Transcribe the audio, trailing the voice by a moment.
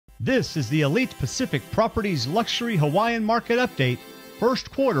This is the Elite Pacific Properties Luxury Hawaiian Market Update, first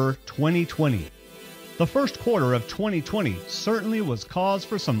quarter 2020. The first quarter of 2020 certainly was cause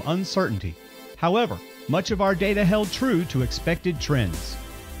for some uncertainty. However, much of our data held true to expected trends.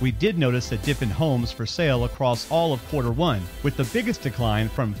 We did notice a dip in homes for sale across all of quarter one, with the biggest decline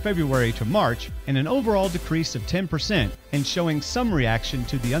from February to March and an overall decrease of 10%, and showing some reaction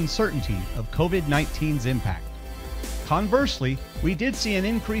to the uncertainty of COVID-19's impact. Conversely, we did see an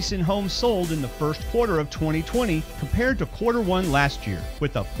increase in homes sold in the first quarter of 2020 compared to quarter one last year,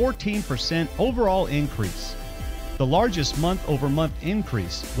 with a 14% overall increase. The largest month-over-month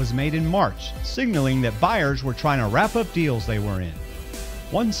increase was made in March, signaling that buyers were trying to wrap up deals they were in.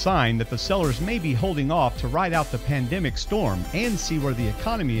 One sign that the sellers may be holding off to ride out the pandemic storm and see where the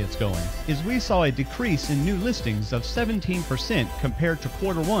economy is going is we saw a decrease in new listings of 17% compared to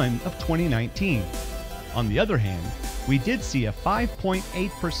quarter one of 2019. On the other hand, we did see a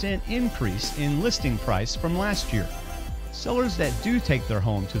 5.8% increase in listing price from last year. Sellers that do take their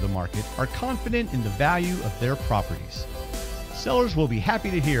home to the market are confident in the value of their properties. Sellers will be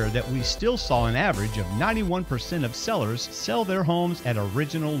happy to hear that we still saw an average of 91% of sellers sell their homes at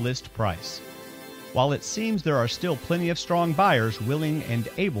original list price. While it seems there are still plenty of strong buyers willing and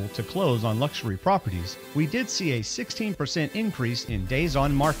able to close on luxury properties, we did see a 16% increase in days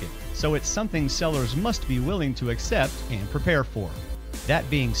on market, so it's something sellers must be willing to accept and prepare for. That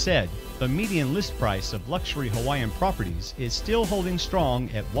being said, the median list price of luxury Hawaiian properties is still holding strong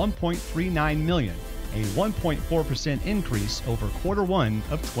at $1.39 million, a 1.4% increase over quarter one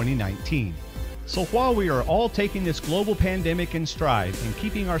of 2019. So while we are all taking this global pandemic in stride and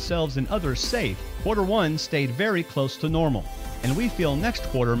keeping ourselves and others safe, quarter one stayed very close to normal. And we feel next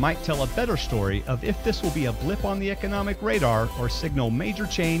quarter might tell a better story of if this will be a blip on the economic radar or signal major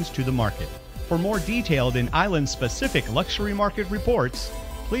change to the market. For more detailed and island-specific luxury market reports,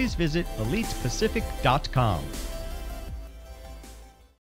 please visit ElitePacific.com.